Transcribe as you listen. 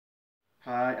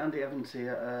Hi, Andy Evans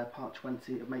here, part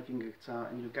 20 of Making a Guitar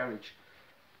in Your Garage.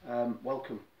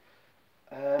 Welcome.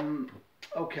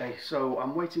 Okay, so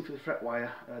I'm waiting for the fret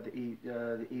wire, the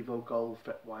Evo Gold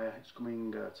fret wire. It's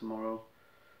coming tomorrow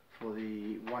for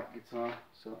the white guitar,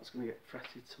 so that's going to get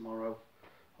fretted tomorrow.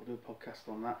 I'll do a podcast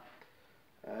on that.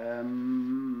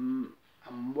 I'm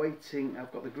waiting.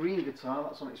 I've got the green guitar,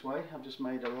 that's on its way. I've just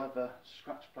made a leather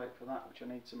scratch plate for that, which I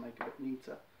need to make a bit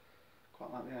neater.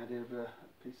 Quite like the idea of a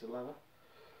piece of leather.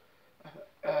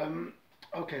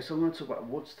 Okay, so I'm going to talk about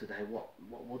woods today. What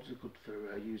woods are good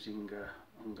for using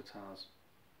on guitars.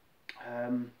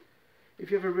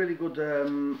 If you have a really good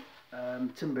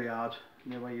timber yard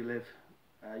near where you live,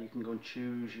 you can go and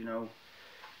choose,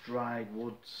 dried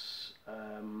woods,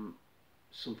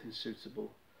 something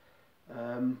suitable.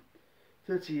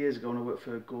 30 years ago when I worked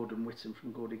for Gordon Whitten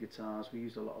from Gordy Guitars, we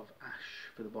used a lot of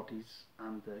ash for the bodies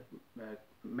and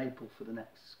maple for the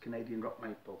necks, Canadian rock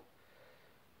maple.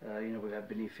 We had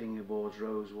beneath fingerboards,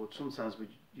 rosewood. Sometimes we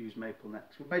use maple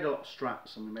necks. We made a lot of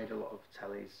straps and we made a lot of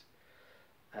tellies.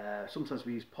 Sometimes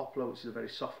we use poplar, which is a very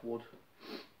soft wood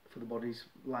for the bodies,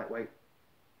 lightweight,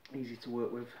 easy to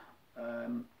work with.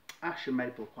 Ash and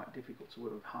maple are quite difficult to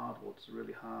work with. Hardwoods are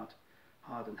really hard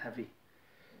and heavy.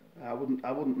 I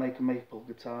wouldn't make a maple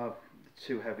guitar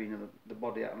too heavy. The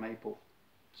body out of maple,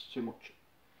 it's too much.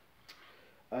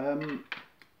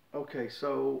 Okay,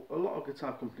 so a lot of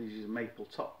guitar companies use maple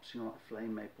tops, like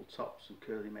flame maple tops and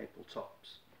curly maple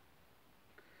tops.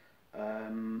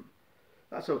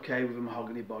 That's okay with a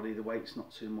mahogany body, the weight's not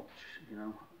too much,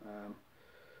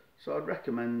 So I'd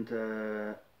recommend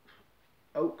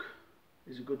oak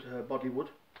is a good body wood.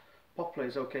 Poplar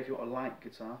is okay if you want a light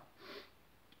guitar.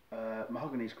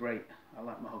 Mahogany is great. I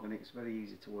like mahogany, it's very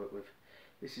easy to work with.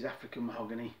 This is African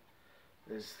mahogany.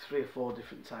 There's 3 or 4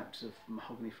 different types of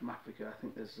mahogany from Africa. I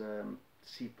think there's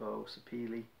Sipo,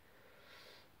 Sapele,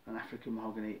 and African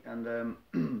mahogany. And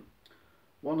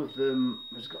one of them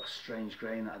has got a strange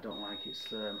grain that I don't like. It's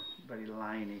very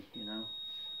liney,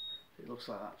 It looks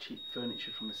like that cheap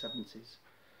furniture from the 70s.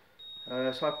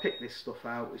 So I picked this stuff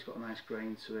out. It's got a nice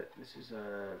grain to it. This is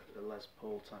a Les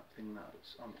Paul type thing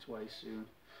that's on its way soon.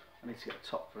 I need to get a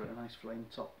top for it, a nice flame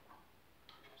top.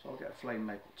 So I'll get a flame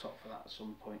maple top for that at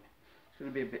some point. It's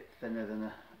going to be a bit thinner than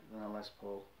a Les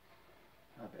Paul,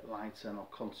 a bit lighter, and I'll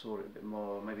contour it a bit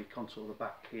more, maybe contour the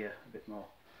back here a bit more.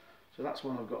 So that's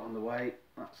one I've got on the way.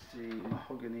 That's the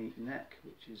mahogany neck,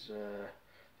 which is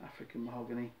African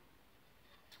mahogany.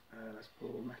 Les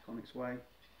Paul neck on its way.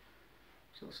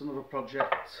 So that's another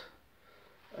project.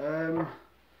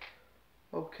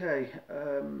 Okay,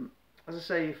 as I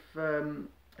say, if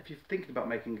you're thinking about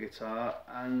making a guitar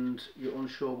and you're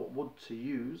unsure what wood to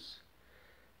use,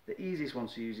 the easiest one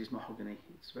to use is mahogany.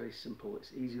 It's very simple.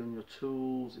 It's easy on your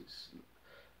tools.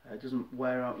 It doesn't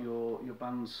wear out your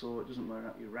bandsaw. It doesn't wear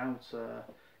out your router.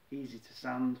 Easy to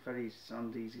sand, very easy to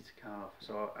sand, easy to carve.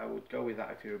 So I would go with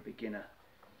that if you're a beginner.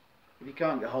 If you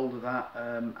can't get hold of that,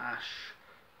 ash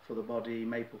for the body,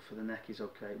 maple for the neck is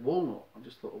okay. Walnut, I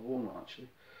just thought of walnut actually.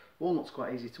 Walnut's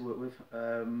quite easy to work with.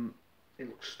 It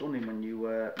looks stunning when you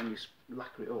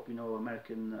lacquer it up.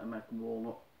 American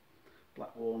walnut,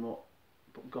 black walnut.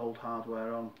 Put gold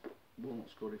hardware on.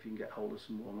 Walnut's good if you can get hold of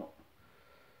some walnut.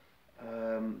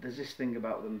 There's this thing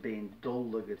about them being dull,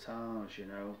 the guitars,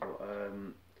 but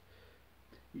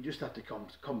you just have to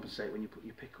compensate when you put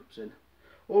your pickups in.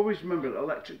 Always remember that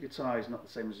electric guitar is not the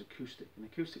same as acoustic. An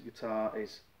acoustic guitar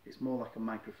it's more like a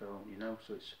microphone,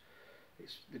 so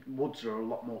the woods are a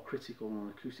lot more critical on an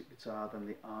acoustic guitar than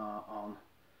they are on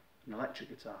an electric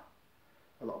guitar.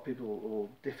 A lot of people will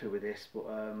differ with this, but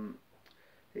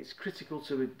it's critical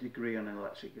to a degree on an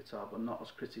electric guitar, but not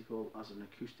as critical as an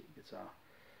acoustic guitar,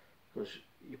 because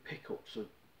your pickups are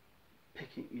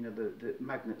picking, the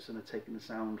magnets are taking the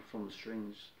sound from the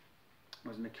strings,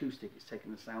 whereas an acoustic is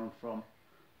taking the sound from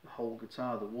the whole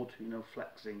guitar, the wood,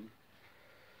 flexing.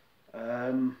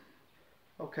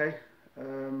 Okay.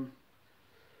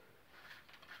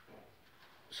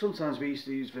 Sometimes we used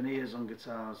to use veneers on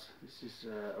guitars. This is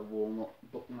a walnut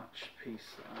book match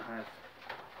piece that I have.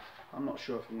 I'm not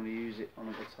sure if I'm going to use it on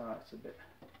a guitar. It's a bit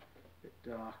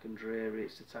dark and dreary.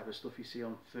 It's the type of stuff you see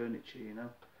on furniture,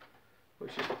 But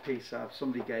it's just a piece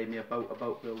somebody gave me, a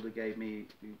boat builder gave me,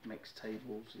 he makes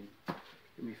tables, he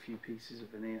gave me a few pieces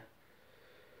of veneer.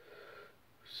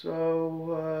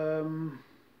 So,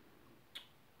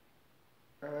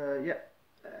 yeah,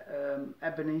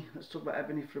 ebony, let's talk about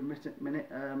ebony for a minute.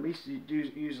 We used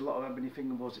to use a lot of ebony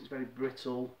fingerboards. It's very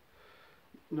brittle.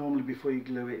 Normally before you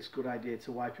glue it, it's a good idea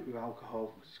to wipe it with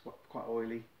alcohol because it's quite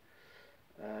oily.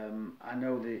 I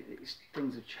know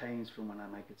things have changed from when I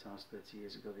made guitars 30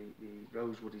 years ago. The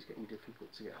rosewood is getting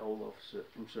difficult to get hold of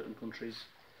from certain countries.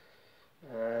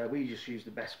 We just used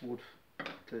the best wood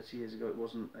 30 years ago. It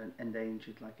wasn't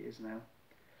endangered like it is now.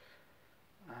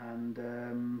 And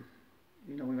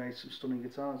you know, we made some stunning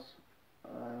guitars.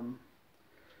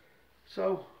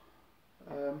 So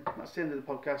that's the end of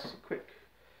the podcast.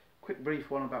 Quick brief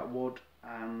one about wood.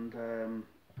 And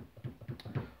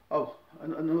oh,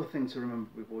 another thing to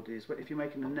remember with wood is if you're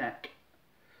making a neck,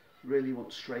 really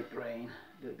want straight grain.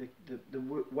 The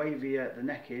wavier the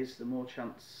neck is, the more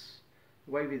chance,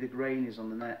 the wavier the grain is on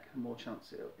the neck, the more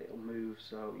chance it'll move.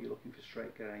 So you're looking for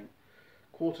straight grain.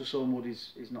 Quarter sawn wood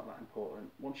is not that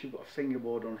important. Once you've got a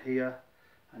fingerboard on here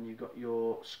and you've got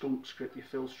your skunk strip, your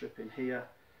fill strip in here,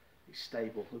 it's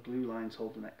stable. The glue lines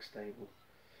hold the neck stable.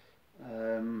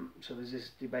 So there's this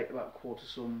debate about quarter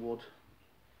sawn wood.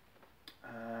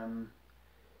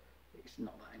 It's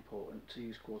not that important to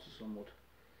use quarter sawn wood.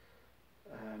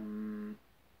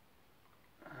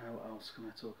 What else can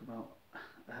I talk about?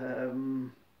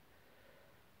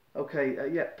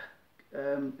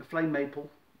 Flame maple.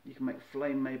 You can make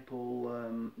flame maple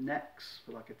necks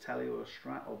for like a telly or a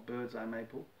strat, or bird's eye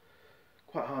maple.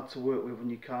 Quite hard to work with when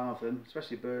you carve them,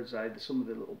 especially bird's eye. Some of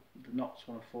the knots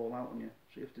want to fall out on you,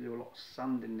 so you have to do a lot of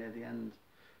sanding near the end.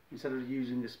 Instead of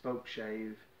using the spoke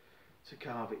shave to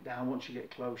carve it down, once you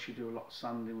get close, you do a lot of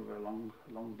sanding with a long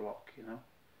block, you know.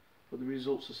 But the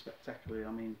results are spectacular.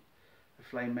 I mean, a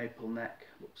flame maple neck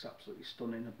looks absolutely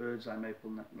stunning. A bird's eye maple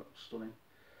neck looks stunning.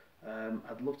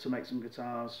 I'd love to make some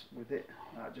guitars with it.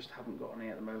 I just haven't got any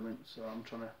at the moment, so I'm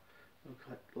trying to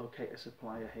locate a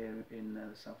supplier here in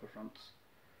the south of France.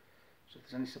 So if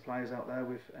there's any suppliers out there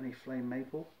with any flame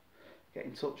maple, get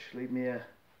in touch. Leave me a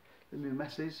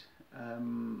message.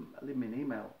 Leave me an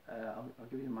email. I'll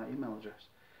give you my email address.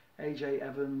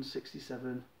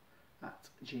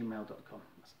 ajevans67@gmail.com.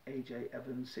 That's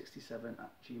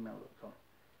ajevans67@gmail.com.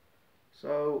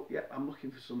 So yeah, I'm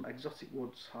looking for some exotic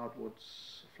woods,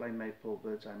 hardwoods, flame maple,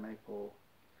 bird's eye maple.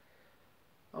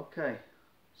 Okay,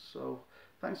 so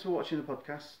thanks for watching the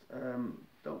podcast.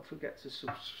 Don't forget to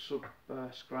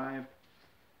subscribe,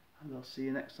 and I'll see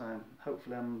you next time.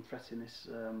 Hopefully I'm fretting this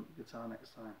guitar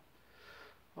next time.